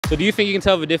So do you think you can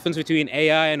tell the difference between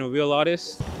AI and a real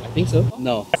artist? I think so.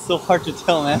 No. It's so hard to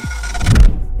tell, man.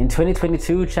 In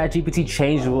 2022, ChatGPT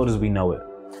changed the world as we know it.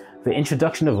 The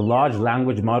introduction of large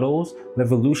language models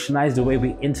revolutionized the way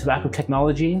we interact with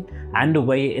technology and the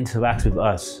way it interacts with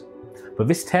us. But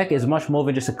this tech is much more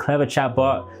than just a clever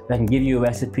chatbot that can give you a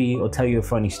recipe or tell you a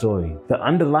funny story. The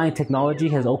underlying technology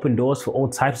has opened doors for all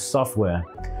types of software,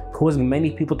 causing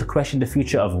many people to question the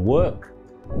future of work,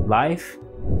 life,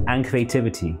 and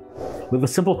creativity. With a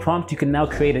simple prompt, you can now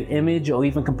create an image or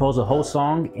even compose a whole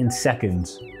song in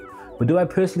seconds. But do I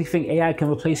personally think AI can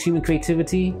replace human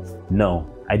creativity? No,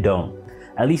 I don't.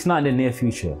 At least not in the near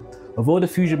future. Although the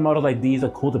fusion models like these are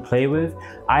cool to play with,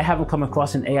 I haven't come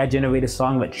across an AI-generated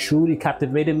song that truly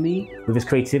captivated me with its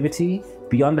creativity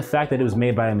beyond the fact that it was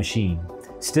made by a machine.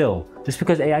 Still, just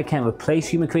because AI can't replace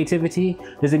human creativity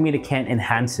doesn't mean it can't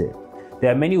enhance it.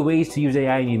 There are many ways to use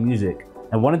AI in your music,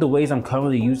 and one of the ways I'm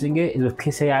currently using it is with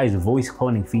Kits.ai's voice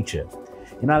cloning feature.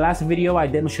 In our last video, I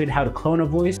demonstrated how to clone a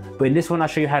voice, but in this one, I'll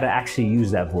show you how to actually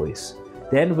use that voice.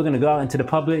 Then we're gonna go out into the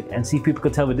public and see if people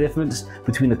can tell the difference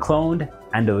between the cloned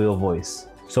and the real voice.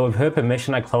 So with her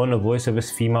permission, I cloned the voice of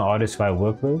this female artist who I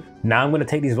work with. Now I'm gonna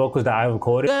take these vocals that I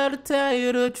recorded, gotta tell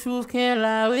you the truth, can't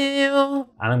lie with you,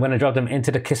 and I'm gonna drop them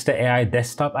into the Kits.ai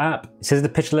desktop app. It says the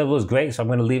pitch level is great, so I'm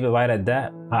gonna leave it right at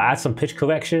that. I'll add some pitch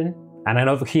correction. And I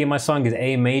know the key in my song is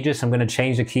A major, so I'm gonna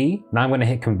change the key. Now I'm gonna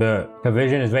hit convert.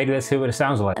 Conversion is ready, let's hear what it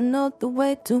sounds like. I know the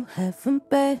way to heaven,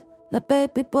 babe. Like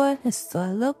baby boy, it's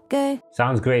all okay.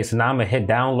 Sounds great, so now I'm gonna hit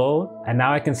download. And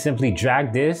now I can simply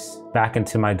drag this back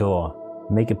into my DAW.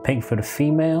 Make it pink for the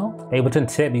female. Ableton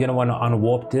tip, you're gonna wanna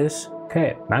unwarp this.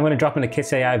 Okay, now I'm gonna drop in the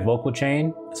Kits.ai vocal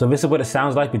chain. So this is what it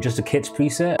sounds like with just a Kits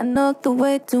preset. I know the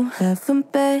way to heaven,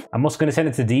 babe. I'm also gonna send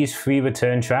it to these 3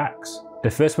 return tracks. The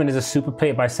first one is a super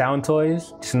plate by Sound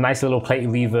Toys, just a nice little plate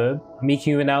reverb. I'm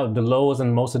EQing out the lows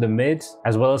and most of the mids,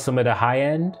 as well as some of the high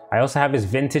end. I also have this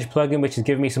vintage plugin, which is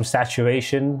giving me some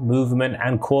saturation, movement,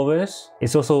 and chorus.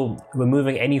 It's also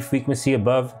removing any frequency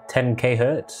above 10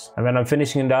 kHz. And then I'm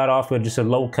finishing that off with just a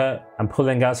low cut. I'm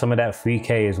pulling out some of that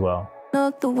 3K as well.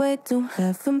 Know the way to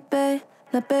heaven, babe.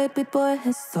 Like baby boy,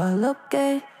 it's all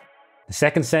okay. The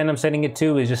second send I'm sending it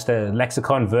to is just a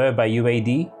Lexicon Verb by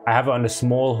UAD. I have it on the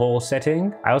small hole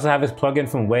setting. I also have this plugin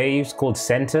from Waves called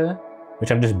Center, which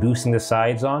I'm just boosting the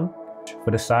sides on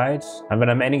for the sides. And then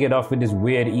I'm ending it off with this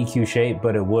weird EQ shape,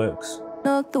 but it works.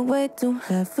 Know the way to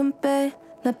heaven, babe.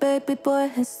 Like baby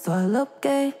boy, it's all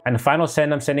okay. And the final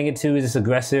send I'm sending it to is this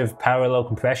aggressive parallel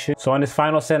compression. So on this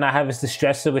final send, I have this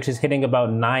distressor, which is hitting about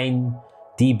 9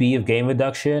 dB of gain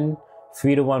reduction.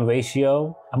 3:1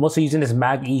 ratio. I'm also using this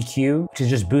mag EQ, which is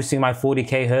just boosting my 40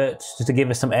 kHz just to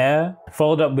give it some air.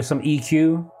 Followed up with some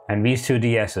EQ and these 2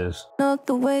 DSs. Know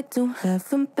the way to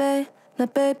heaven, babe.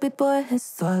 Like baby boy,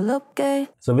 it's all okay.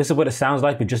 So this is what it sounds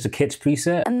like with just a Kits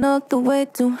preset. I know the way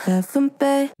to heaven,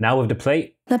 babe. Now with the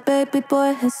plate, Like baby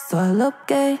boy, it's all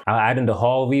okay. I'll add in the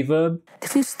hall reverb.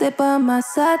 If you stay by my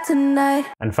side tonight,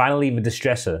 And finally the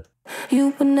distressor.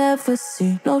 you will never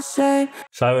see no shame.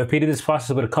 So I repeated this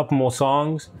process with a couple more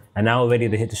songs, and now we're ready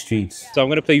to hit the streets. So I'm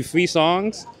gonna play you 3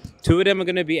 songs. 2 of them are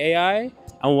gonna be AI,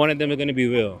 and 1 of them are gonna be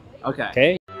real. Okay.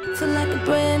 Okay? Feel like a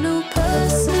brand new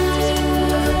person,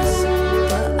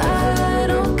 but I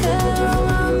don't care,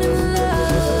 I'm in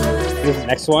love. This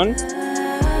next one.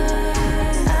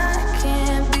 I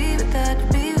can't be without you,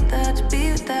 be without you, be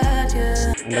without you.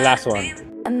 And the last one.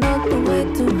 I know the way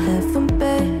to heaven,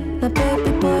 babe. Like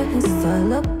baby boy, it's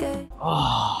all okay.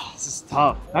 Oh, this is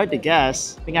tough. Hard to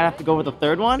guess. I think I'd have to go with the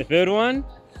third one. The third one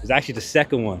is actually the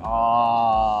second one.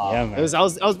 Oh, Yeah, man. I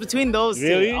was between those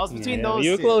Really? two. I was between Yeah, those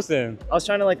you were two. close then. I was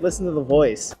trying to like listen to the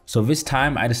voice. So this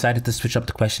time I decided to switch up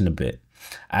the question a bit.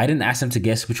 I didn't ask them to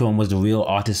guess which one was the real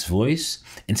artist's voice.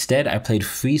 Instead, I played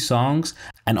 3 songs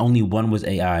and only 1 was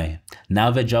AI.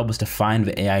 Now their job was to find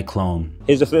the AI clone.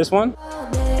 Here's the first one.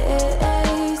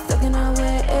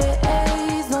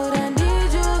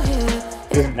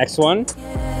 Here's the next one.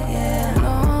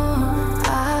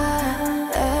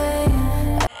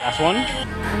 Last one.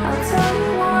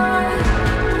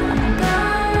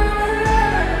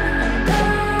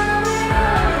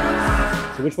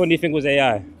 So which one do you think was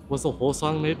AI? Was the whole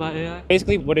song made by AI?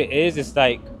 Basically what it is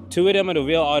like 2 of them are the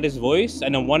real artist's voice,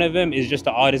 and then 1 of them is just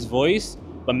the artist's voice,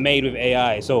 but made with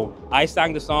AI. So I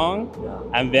sang the song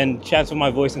and then transferred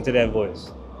my voice into their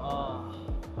voice.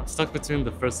 I'm stuck between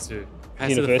the first 2. Can I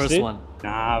You see the the first first two? one?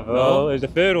 Nah, bro, No? it's the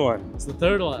third one. It's the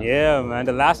third one. Yeah, man,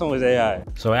 the last one was AI.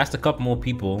 So I asked a couple more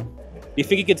people. You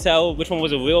think you could tell which one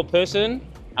was a real person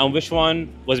and which one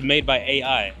was made by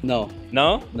AI? No,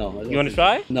 No? no. I don't You want to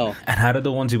think- try? No. And out of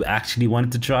the ones who actually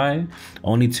wanted to try,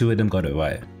 only 2 of them got it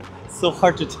right. So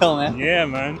hard to tell, man. Yeah,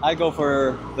 man. I go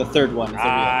for the third one. You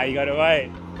got it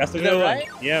right. That's the Is good that one. right?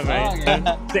 Yeah, man.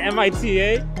 yeah. It's the MIT,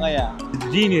 eh? Oh yeah.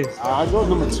 Genius. I'll go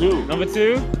number 2. Number 2?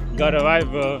 You got it right,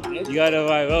 bro. You got it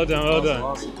right. Well done, well done.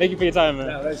 Awesome. Thank you for your time,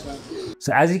 man.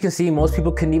 So as you can see, most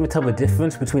people couldn't even tell the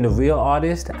difference between the real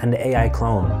artist and the AI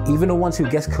clone. Even the ones who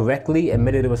guessed correctly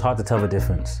admitted it was hard to tell the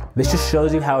difference. This just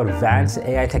shows you how advanced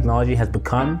AI technology has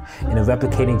become in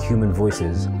replicating human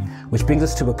voices. Which brings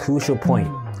us to a crucial point.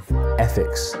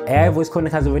 Ethics. AI voice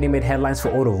cloning has already made headlines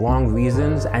for all the wrong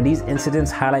reasons, and these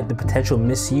incidents highlight the potential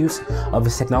misuse of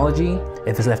this technology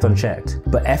if it's left unchecked.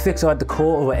 But ethics are at the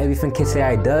core of what everything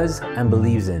Kits.ai does and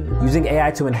believes in. Using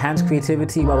AI to enhance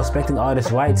creativity while respecting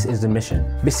artists' rights is the mission.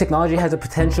 This technology has the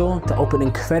potential to open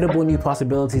incredible new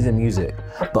possibilities in music,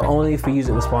 but only if we use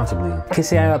it responsibly.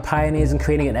 Kits.ai are pioneers in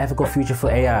creating an ethical future for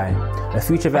AI, a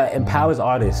future that empowers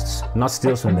artists, not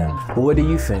steals from them. But what do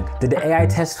you think? Did the AI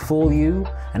test fool you?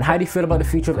 And how do you feel about the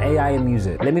future of AI in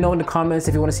music? Let me know in the comments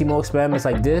if you want to see more experiments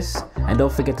like this, and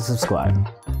don't forget to subscribe.